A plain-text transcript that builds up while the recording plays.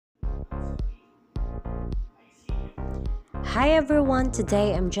Hi everyone,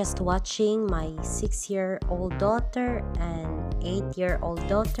 today I'm just watching my 6-year-old daughter and 8-year-old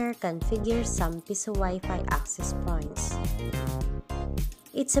daughter configure some Pisowifi access points.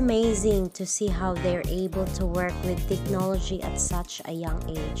 It's amazing to see how they're able to work with technology at such a young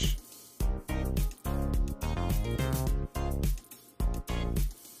age.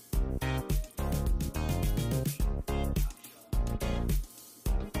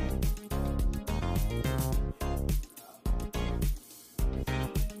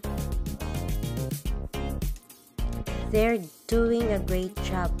 They're doing a great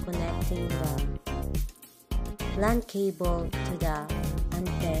job connecting the LAN cable to the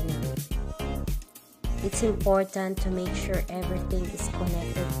antenna. It's important to make sure everything is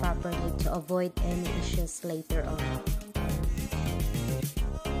connected properly to avoid any issues later on.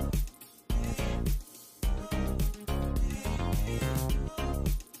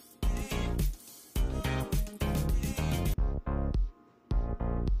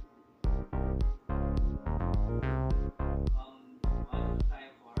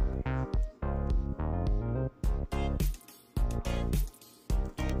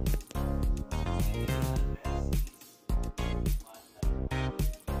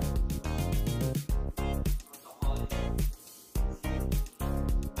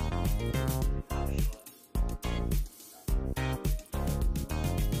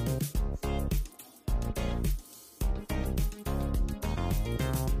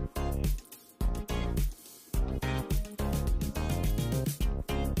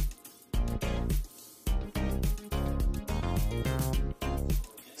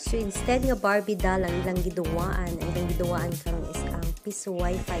 So instead nga Barbie doll ang ilang giduwaan karon is ang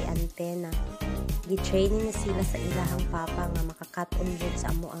Pisowifi antenna. Gi-training na sila sa ilahang papa nga makakat on jud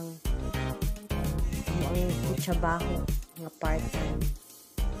sa amo ang trabaho nga part-time.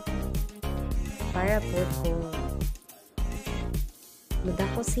 Para po kung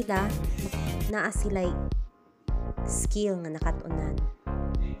mudako sila, naa sila'y skill nga nakatunan.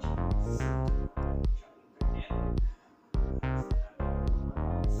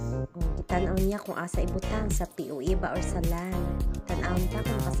 Tanaw niya kung asa ibutang sa POE ba or sa LAN. Tanaw ta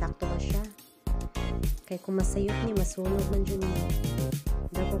kung makasakto ba siya. Kay kung masayot ni masunog man dyan mo.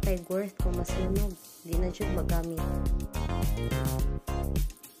 Dago kay worth kung masunog. Di na dyan magamit.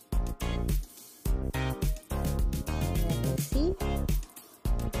 Let's see.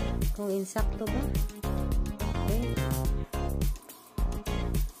 Kung insakto ba. Okay.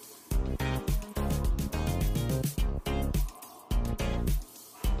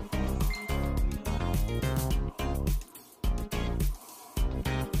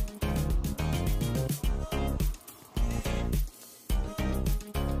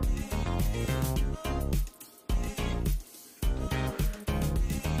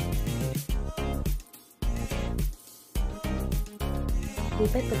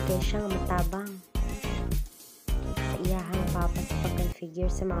 Lipay pag kaya siyang matabang sa iyahang papa sa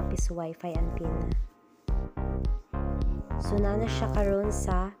pag-configure sa mga Pisowifi antenna. So na siya karon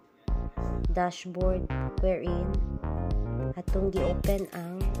sa dashboard wherein atong gi-open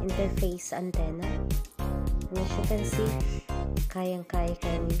ang interface antenna. And as you can see,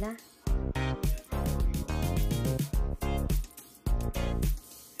 kayang-kaya nila.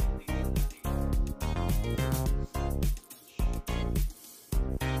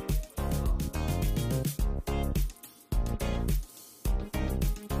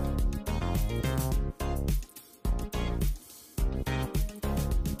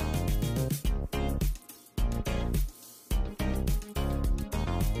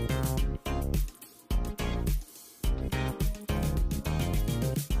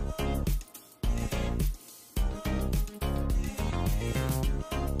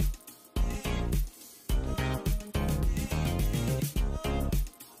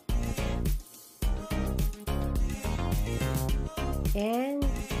 And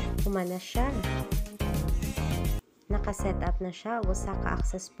kumana siya. Naka-set up na siya usa ka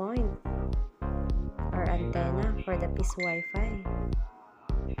access point or antenna for the Pisowifi.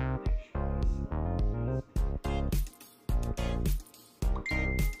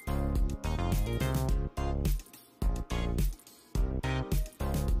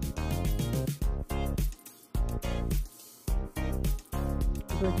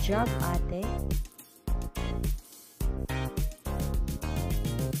 Good job, ate.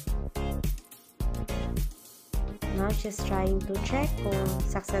 Now she's trying to check kung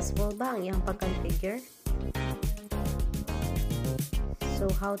successful ba ang iyang pag-configure. So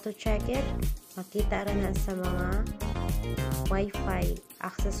how to check it? Makita ra na sa mga Wi-Fi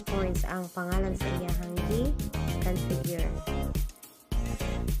access points ang pangalan sa iyang gi-configure.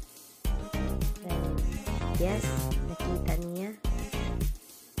 Then, yes, nakita niyo.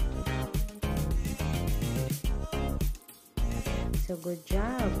 So good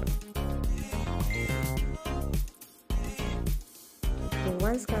job. Okay,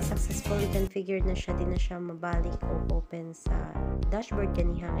 once nga successfully configured na siya, di na siya mabalik o open sa dashboard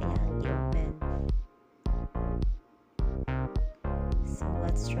kaniha nga iyang i-open. So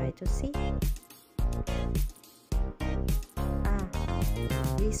let's try to see.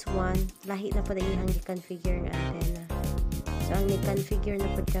 This one, lahi na po na iyang i-configure nga antenna. So ang i-configure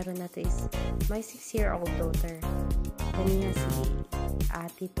na po karon na to is my 6-year-old daughter. Kaniya si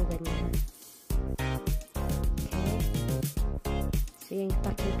ate to ganiya. Okay. So yung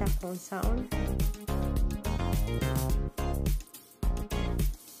ipakita kung saan.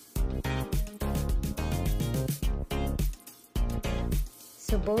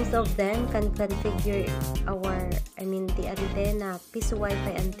 So both of them can configure the antenna,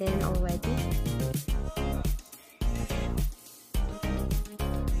 Pisowifi antenna already.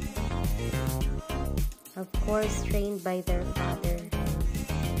 Of course, trained by their father.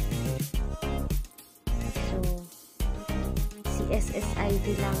 So, si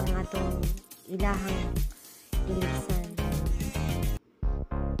SSID lang ang atong ilahang iligsan.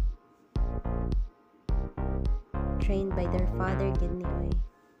 Trained by their father, gini oy.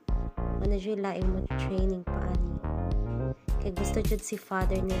 Ano dyan laing mo training paani. Kaya gusto dyan si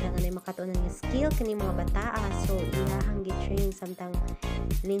father nila nga na makatunan ng skill kani mga bataa. So, ilahang gi-train samtang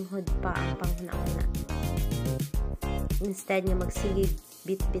linghod pa ang panghuna-una. Instead nga magsigig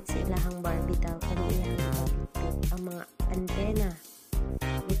bit-bit sa ilahang Barbie daw kani ilahang bit-bit ang mga antenna.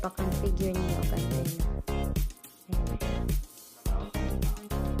 Ipa-configure niya ang antenna. Ayan.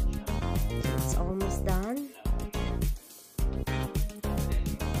 So, it's almost done.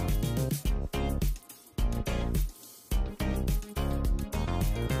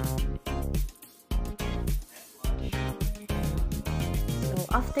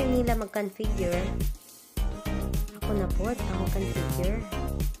 After nila mag-configure, ako na po, ako configure.